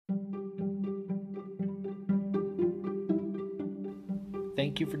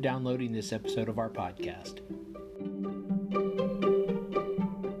Thank you for downloading this episode of our podcast.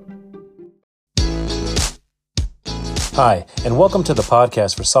 Hi, and welcome to the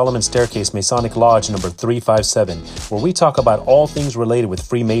podcast for Solomon Staircase Masonic Lodge number 357, where we talk about all things related with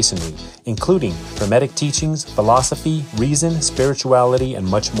Freemasonry, including Hermetic teachings, philosophy, reason, spirituality, and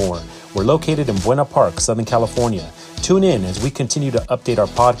much more. We're located in Buena Park, Southern California. Tune in as we continue to update our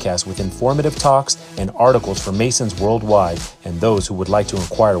podcast with informative talks and articles for Masons worldwide and those who would like to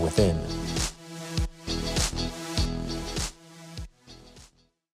inquire within.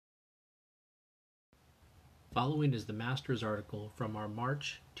 Following is the Master's article from our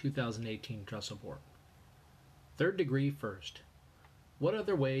March 2018 Trussell Board. Third degree first. What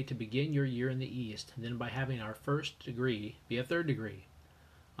other way to begin your year in the East than by having our first degree be a third degree?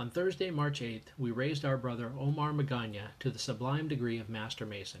 On Thursday, March 8th, we raised our brother Omar Magana to the sublime degree of Master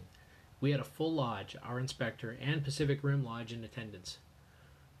Mason. We had a full lodge, our inspector, and Pacific Rim Lodge in attendance.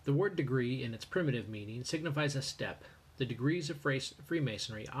 The word degree, in its primitive meaning, signifies a step. The degrees of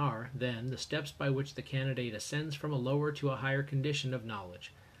Freemasonry are, then, the steps by which the candidate ascends from a lower to a higher condition of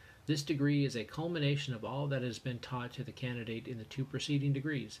knowledge. This degree is a culmination of all that has been taught to the candidate in the two preceding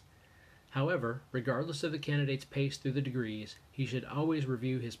degrees. However, regardless of the candidate's pace through the degrees, he should always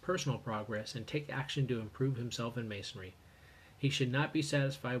review his personal progress and take action to improve himself in Masonry. He should not be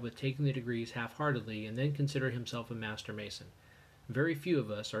satisfied with taking the degrees half-heartedly and then consider himself a Master Mason. Very few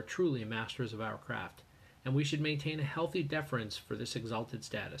of us are truly masters of our craft, and we should maintain a healthy deference for this exalted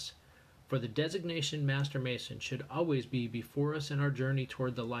status. For the designation Master Mason should always be before us in our journey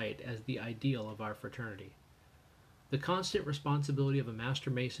toward the light as the ideal of our fraternity. The constant responsibility of a Master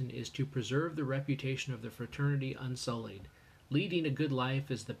Mason is to preserve the reputation of the fraternity unsullied. Leading a good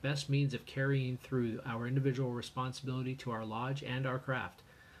life is the best means of carrying through our individual responsibility to our lodge and our craft.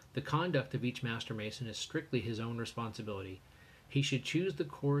 The conduct of each Master Mason is strictly his own responsibility. He should choose the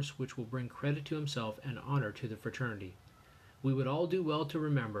course which will bring credit to himself and honor to the fraternity. We would all do well to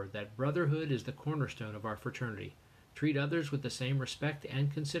remember that brotherhood is the cornerstone of our fraternity. Treat others with the same respect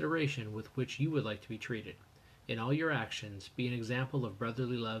and consideration with which you would like to be treated. In all your actions, be an example of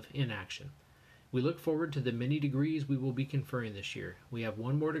brotherly love in action. We look forward to the many degrees we will be conferring this year. We have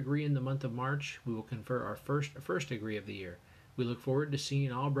one more degree in the month of March. We will confer our first degree of the year. We look forward to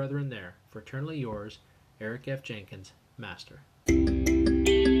seeing all brethren there. Fraternally yours, Eric F. Jenkins, Master.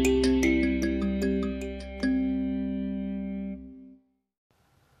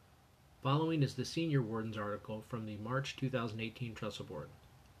 Following is the Senior Warden's article from the March 2018 Trussell Board.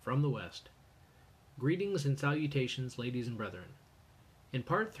 From the West. Greetings and salutations, ladies and brethren. In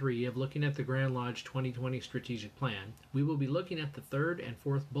Part 3 of looking at the Grand Lodge 2020 Strategic Plan, we will be looking at the third and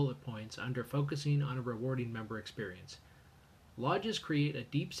fourth bullet points under focusing on a rewarding member experience. Lodges create a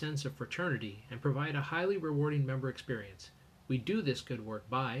deep sense of fraternity and provide a highly rewarding member experience. We do this good work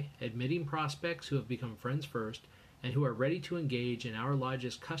by admitting prospects who have become friends first and who are ready to engage in our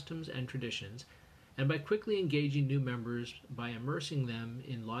lodge's customs and traditions, and by quickly engaging new members by immersing them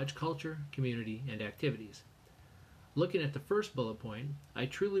in lodge culture, community, and activities. Looking at the first bullet point, I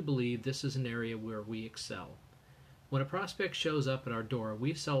truly believe this is an area where we excel. When a prospect shows up at our door,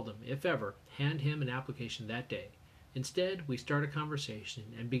 we seldom, if ever, hand him an application that day. Instead, we start a conversation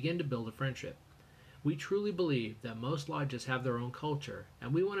and begin to build a friendship. We truly believe that most lodges have their own culture,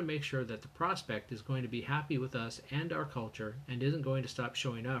 and we want to make sure that the prospect is going to be happy with us and our culture and isn't going to stop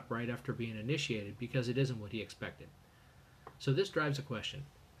showing up right after being initiated because it isn't what he expected. So this drives a question.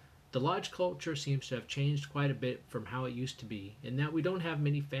 The lodge culture seems to have changed quite a bit from how it used to be, in that we don't have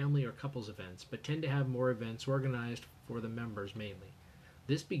many family or couples events, but tend to have more events organized for the members mainly.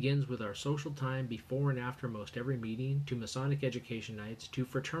 This begins with our social time before and after most every meeting, to Masonic education nights, to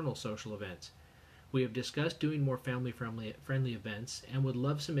fraternal social events. We have discussed doing more family-friendly events and would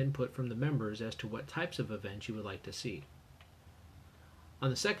love some input from the members as to what types of events you would like to see. On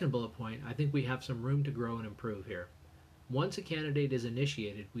the second bullet point, I think we have some room to grow and improve here. Once a candidate is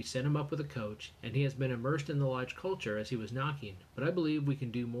initiated, we set him up with a coach, and he has been immersed in the lodge culture as he was knocking, but I believe we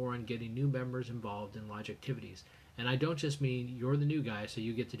can do more on getting new members involved in lodge activities, and I don't just mean you're the new guy so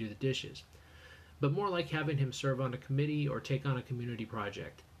you get to do the dishes, but more like having him serve on a committee or take on a community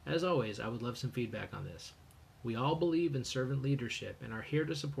project. As always, I would love some feedback on this. We all believe in servant leadership and are here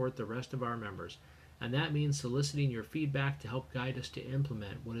to support the rest of our members, and that means soliciting your feedback to help guide us to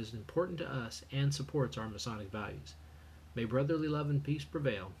implement what is important to us and supports our Masonic values. May brotherly love and peace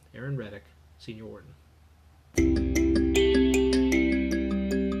prevail. Aaron Reddick, Senior Warden.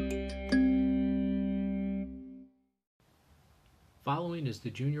 Following is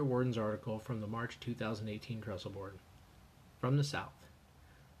the Junior Warden's article from the March 2018 Trussell Board. From the South.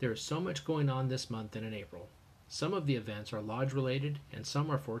 There is so much going on this month and in April. Some of the events are lodge related, and some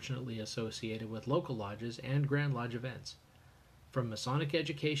are fortunately associated with local lodges and Grand Lodge events. From Masonic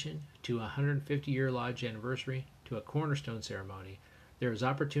education to a 150-year lodge anniversary to a cornerstone ceremony, there is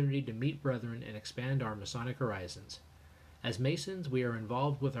opportunity to meet brethren and expand our Masonic horizons. As Masons, we are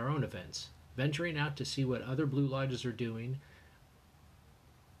involved with our own events. Venturing out to see what other Blue Lodges are doing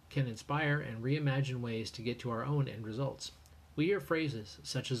can inspire and reimagine ways to get to our own end results. We hear phrases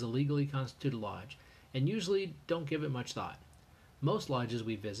such as a legally constituted lodge and usually don't give it much thought. Most lodges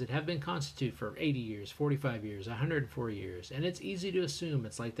we visit have been constituted for 80 years, 45 years, 104 years, and it's easy to assume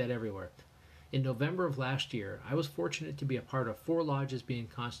it's like that everywhere. In November of last year, I was fortunate to be a part of 4 lodges being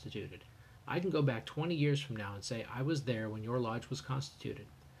constituted. I can go back 20 years from now and say I was there when your lodge was constituted.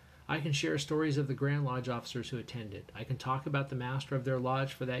 I can share stories of the Grand Lodge officers who attended. I can talk about the master of their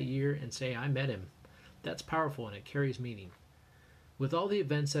lodge for that year and say I met him. That's powerful and it carries meaning. With all the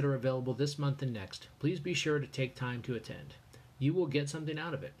events that are available this month and next, please be sure to take time to attend. You will get something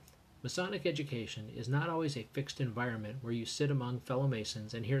out of it. Masonic education is not always a fixed environment where you sit among fellow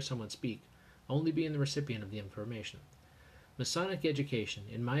Masons and hear someone speak, only being the recipient of the information. Masonic education,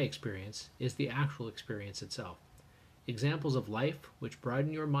 in my experience, is the actual experience itself. Examples of life which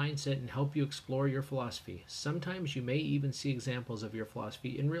broaden your mindset and help you explore your philosophy. Sometimes you may even see examples of your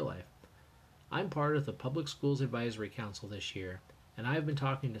philosophy in real life. I'm part of the Public Schools Advisory Council this year, and I have been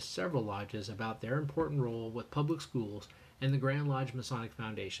talking to several lodges about their important role with public schools and the Grand Lodge Masonic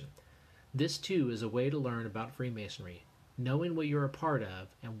Foundation. This too is a way to learn about Freemasonry. Knowing what you're a part of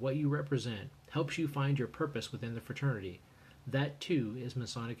and what you represent helps you find your purpose within the fraternity. That too is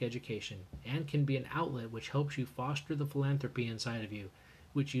Masonic education and can be an outlet which helps you foster the philanthropy inside of you,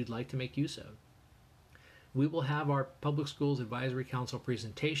 which you'd like to make use of. We will have our Public Schools Advisory Council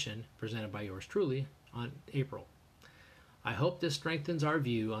presentation, presented by yours truly, on April. I hope this strengthens our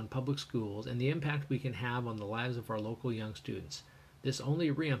view on public schools and the impact we can have on the lives of our local young students. This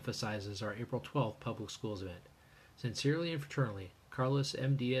only reemphasizes our April 12th public schools event. Sincerely and fraternally, Carlos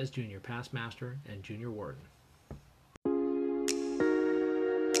M. Diaz Jr., Past Master and Junior Warden.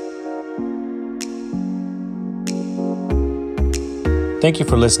 Thank you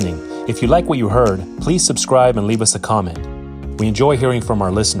for listening. If you like what you heard, please subscribe and leave us a comment. We enjoy hearing from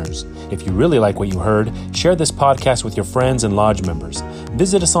our listeners. If you really like what you heard, share this podcast with your friends and lodge members.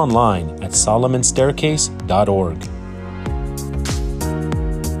 Visit us online at solomonstaircase.org.